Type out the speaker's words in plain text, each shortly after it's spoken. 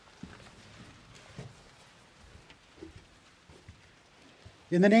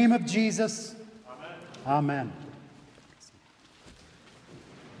In the name of Jesus, Amen. Amen.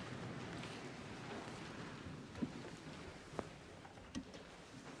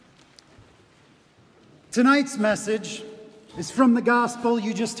 Tonight's message is from the gospel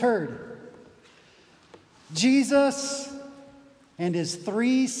you just heard. Jesus and his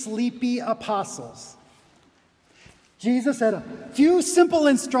 3 sleepy apostles. Jesus had a few simple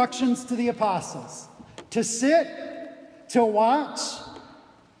instructions to the apostles: to sit, to watch,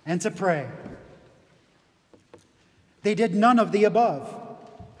 and to pray. They did none of the above.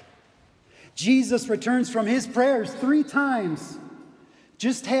 Jesus returns from his prayers 3 times,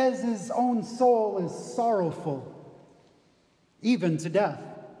 just as his own soul is sorrowful, even to death.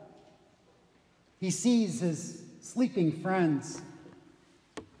 He sees his sleeping friends.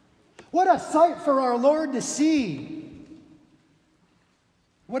 What a sight for our Lord to see!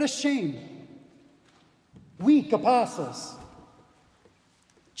 What a shame. Weak apostles.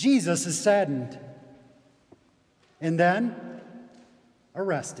 Jesus is saddened. And then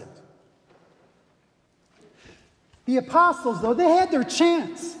arrested. The apostles, though, they had their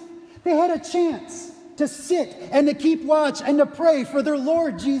chance. They had a chance to sit and to keep watch and to pray for their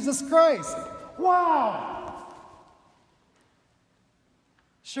Lord Jesus Christ. Wow!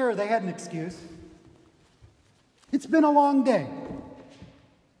 Sure, they had an excuse. It's been a long day.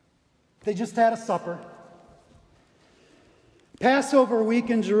 They just had a supper. Passover week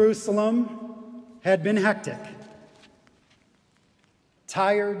in Jerusalem had been hectic.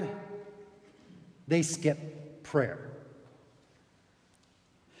 Tired, they skipped prayer.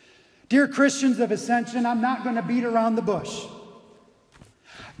 Dear Christians of Ascension, I'm not going to beat around the bush.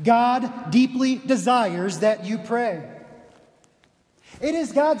 God deeply desires that you pray. It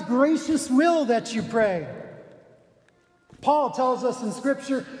is God's gracious will that you pray. Paul tells us in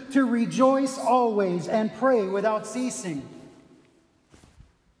Scripture to rejoice always and pray without ceasing.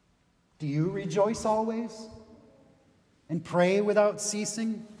 Do you rejoice always and pray without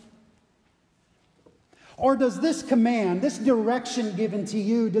ceasing? Or does this command, this direction given to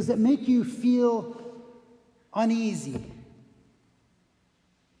you, does it make you feel uneasy?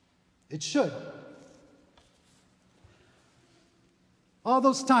 It should. All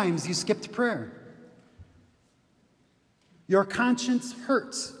those times you skipped prayer. Your conscience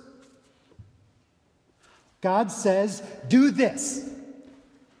hurts. God says, do this,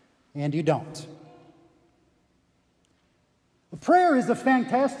 and you don't. Prayer is a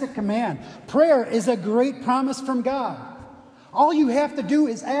fantastic command. Prayer is a great promise from God. All you have to do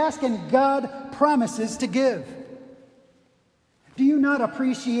is ask, and God promises to give. Do you not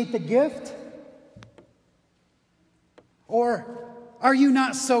appreciate the gift? Or are you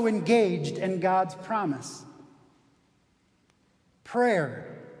not so engaged in God's promise?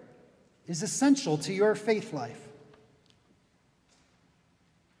 Prayer is essential to your faith life.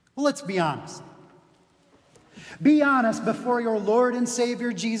 Well, let's be honest. Be honest before your Lord and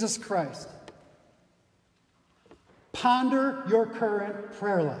Savior Jesus Christ. Ponder your current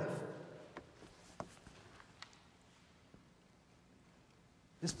prayer life.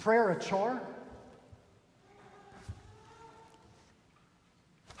 Is prayer a chore?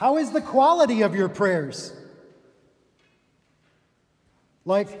 How is the quality of your prayers?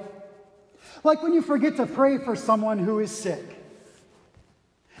 Like when you forget to pray for someone who is sick.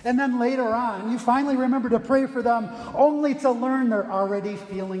 And then later on, you finally remember to pray for them only to learn they're already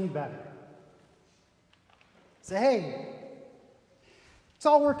feeling better. Say, hey, it's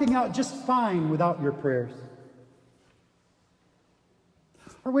all working out just fine without your prayers.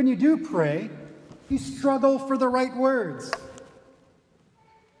 Or when you do pray, you struggle for the right words.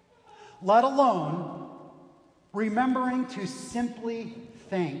 Let alone remembering to simply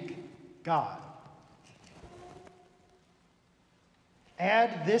thank God.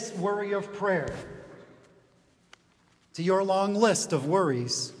 Add this worry of prayer to your long list of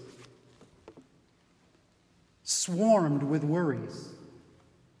worries. Swarmed with worries.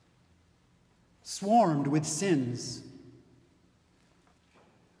 Swarmed with sins.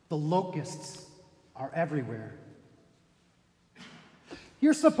 The locusts are everywhere.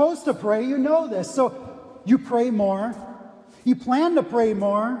 You're supposed to pray, you know this, so you pray more. You plan to pray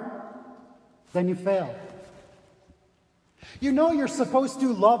more, then you fail. You know you're supposed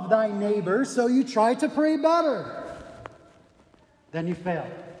to love thy neighbor, so you try to pray better. Then you fail.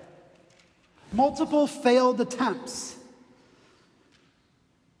 Multiple failed attempts.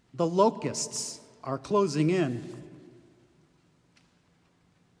 The locusts are closing in.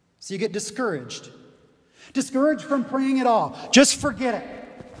 So you get discouraged. Discouraged from praying at all. Just forget it.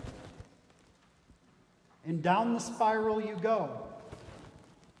 And down the spiral you go.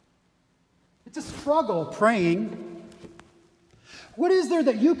 It's a struggle praying. What is there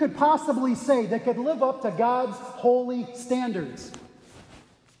that you could possibly say that could live up to God's holy standards?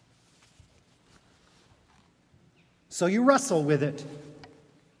 So you wrestle with it.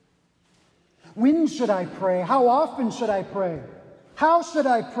 When should I pray? How often should I pray? How should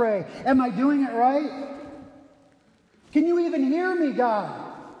I pray? Am I doing it right? Can you even hear me,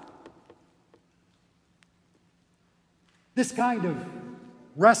 God? This kind of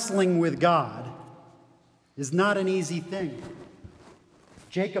wrestling with God is not an easy thing.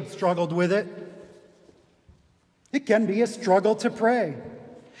 Jacob struggled with it. It can be a struggle to pray,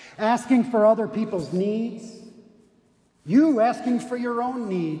 asking for other people's needs, you asking for your own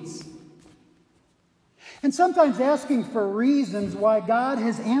needs, and sometimes asking for reasons why God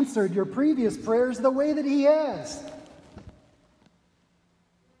has answered your previous prayers the way that He has,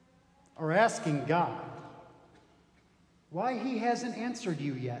 or asking God why He hasn't answered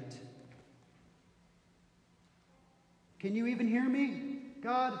you yet. Can you even hear me,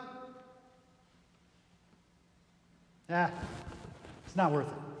 God? It's not worth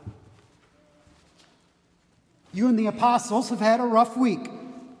it. You and the apostles have had a rough week.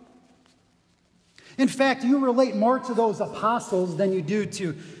 In fact, you relate more to those apostles than you do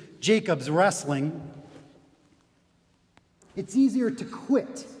to Jacob's wrestling. It's easier to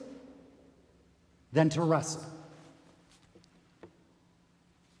quit than to wrestle.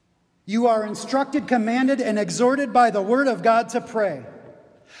 You are instructed, commanded, and exhorted by the Word of God to pray.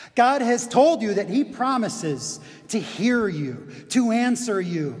 God has told you that He promises to hear you, to answer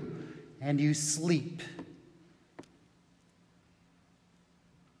you, and you sleep.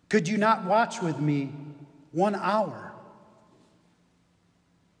 Could you not watch with me 1 hour?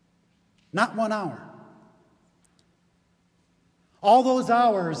 Not 1 hour. All those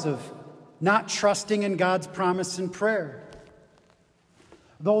hours of not trusting in God's promise in prayer.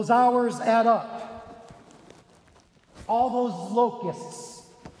 Those hours add up. All those locusts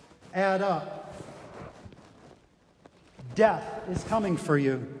add up. Death is coming for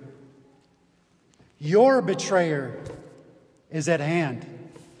you. Your betrayer is at hand.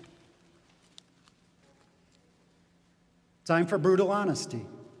 Time for brutal honesty.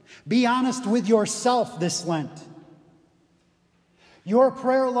 Be honest with yourself this Lent. Your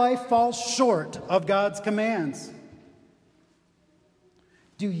prayer life falls short of God's commands.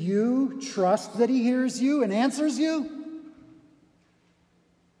 Do you trust that He hears you and answers you?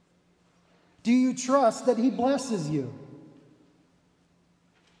 Do you trust that He blesses you?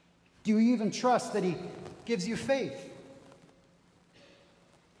 Do you even trust that He gives you faith?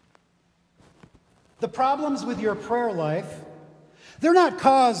 The problems with your prayer life, they're not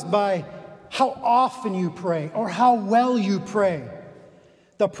caused by how often you pray or how well you pray.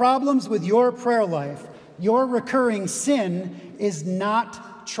 The problems with your prayer life, your recurring sin, is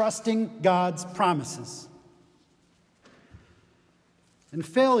not trusting God's promises. And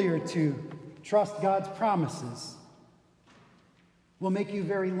failure to trust God's promises will make you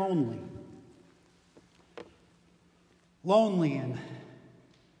very lonely. Lonely and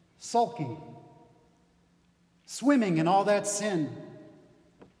sulking, swimming in all that sin,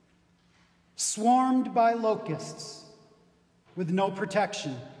 swarmed by locusts with no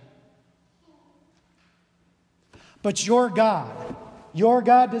protection. But your God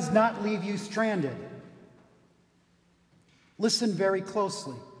does not leave you stranded. Listen very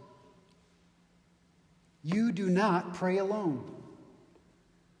closely. You do not pray alone.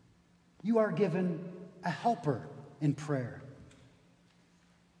 You are given a helper in prayer.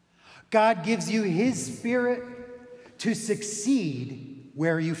 God gives you His Spirit to succeed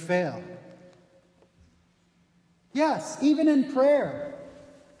where you fail. Yes, even in prayer.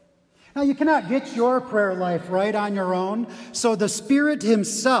 Now, you cannot get your prayer life right on your own, so the Spirit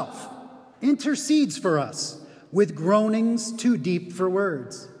Himself intercedes for us with groanings too deep for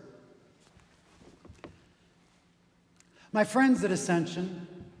words. My friends at Ascension,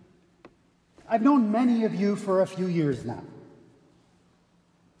 I've known many of you for a few years now.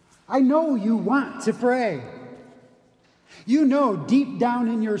 I know you want to pray. You know deep down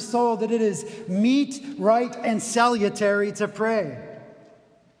in your soul that it is meet, right, and salutary to pray.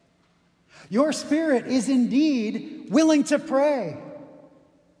 Your spirit is indeed willing to pray,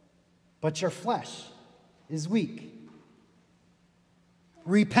 but your flesh is weak.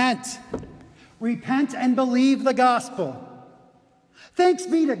 Repent. Repent and believe the gospel. Thanks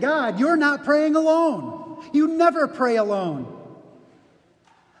be to God, you're not praying alone. You never pray alone.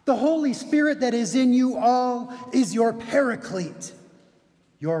 The Holy Spirit that is in you all is your paraclete,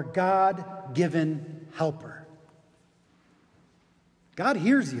 your God-given helper. God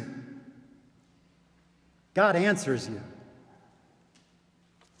hears you. God answers you.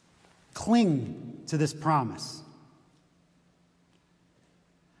 Cling to this promise.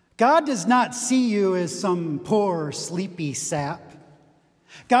 God does not see you as some poor, sleepy sap.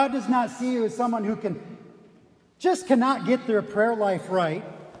 God does not see you as someone who cannot get their prayer life right.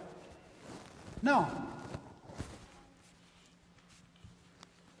 No.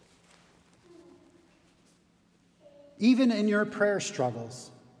 Even in your prayer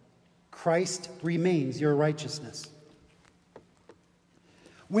struggles, Christ remains your righteousness.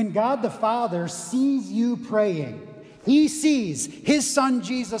 When God the Father sees you praying, He sees His Son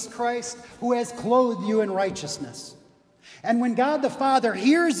Jesus Christ, who has clothed you in righteousness. And when God the Father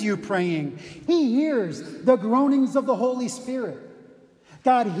hears you praying, He hears the groanings of the Holy Spirit.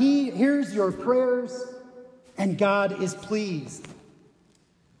 He hears your prayers, and God is pleased,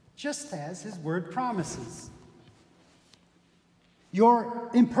 just as His word promises. Your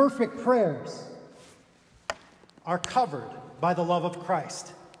imperfect prayers are covered by the love of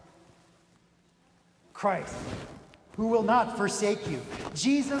Christ. Christ, who will not forsake you.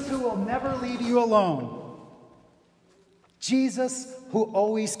 Jesus, who will never leave you alone. Jesus, who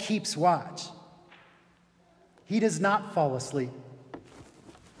always keeps watch. He does not fall asleep.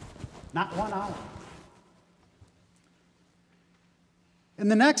 Not 1 hour.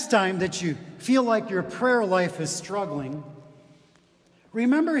 And the next time that you feel like your prayer life is struggling,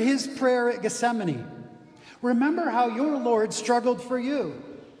 remember His prayer at Gethsemane. Remember how your Lord struggled for you.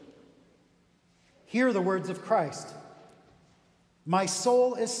 Hear the words of Christ. My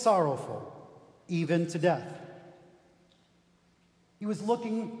soul is sorrowful, even to death. He was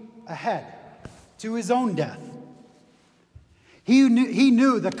looking ahead to His own death. He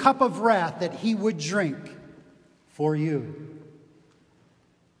knew the cup of wrath that He would drink for you.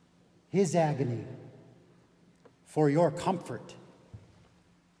 His agony for your comfort.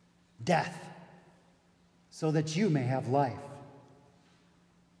 Death, so that you may have life.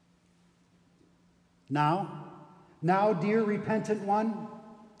 Now, dear repentant one,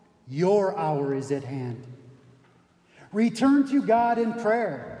 your hour is at hand. Return to God in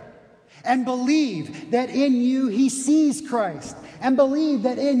prayer and believe that in you He sees Christ, and believe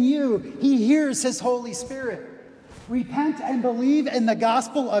that in you He hears His Holy Spirit. Repent and believe in the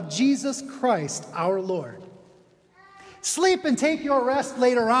gospel of Jesus Christ, our Lord. Sleep and take your rest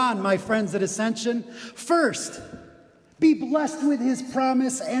later on, my friends at Ascension. First, be blessed with His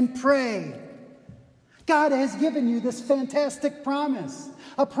promise and pray. God has given you this fantastic promise,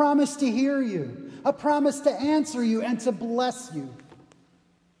 a promise to hear you, a promise to answer you and to bless you.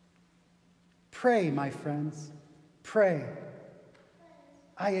 Pray, my friends, pray.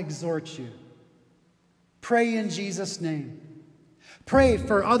 I exhort you. Pray in Jesus' name. Pray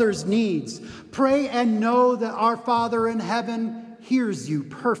for others' needs. Pray and know that our Father in heaven hears you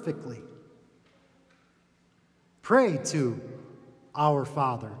perfectly. Pray to our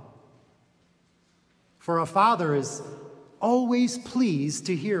Father. For a father is always pleased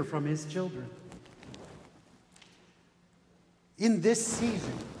to hear from his children. In this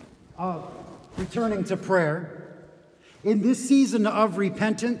season of returning to prayer, in this season of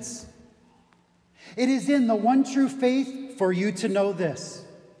repentance, it is in the one true faith for you to know this.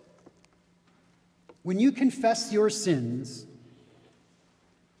 When you confess your sins,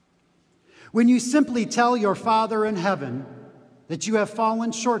 when you simply tell your Father in heaven that you have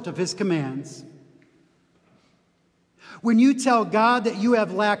fallen short of His commands, when you tell God that you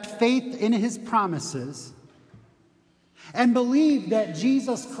have lacked faith in His promises, and believe that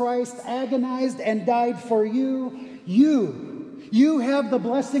Jesus Christ agonized and died for you, you have the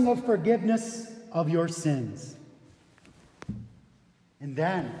blessing of forgiveness of your sins. And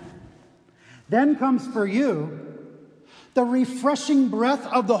then comes for you the refreshing breath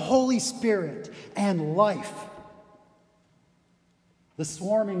of the Holy Spirit and life. The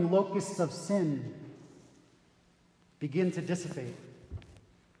swarming locusts of sin begin to dissipate.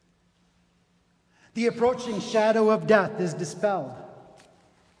 The approaching shadow of death is dispelled.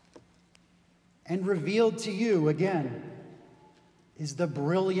 And revealed to you again is the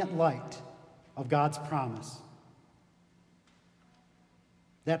brilliant light of God's promise.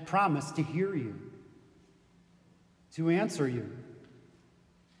 That promise to hear you, to answer you.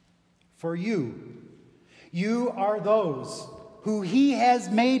 For you are those who He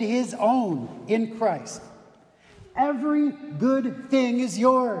has made His own in Christ. Every good thing is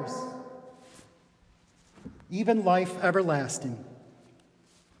yours, even life everlasting.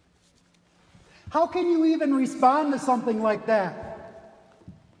 How can you even respond to something like that?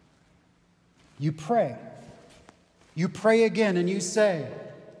 You pray. You pray again and you say,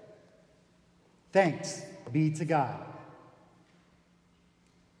 thanks be to God.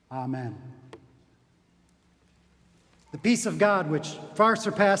 Amen. The peace of God, which far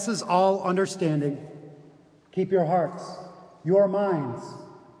surpasses all understanding, keep your hearts, your minds,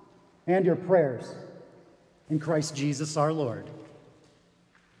 and your prayers. In Christ Jesus our Lord.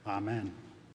 Amen.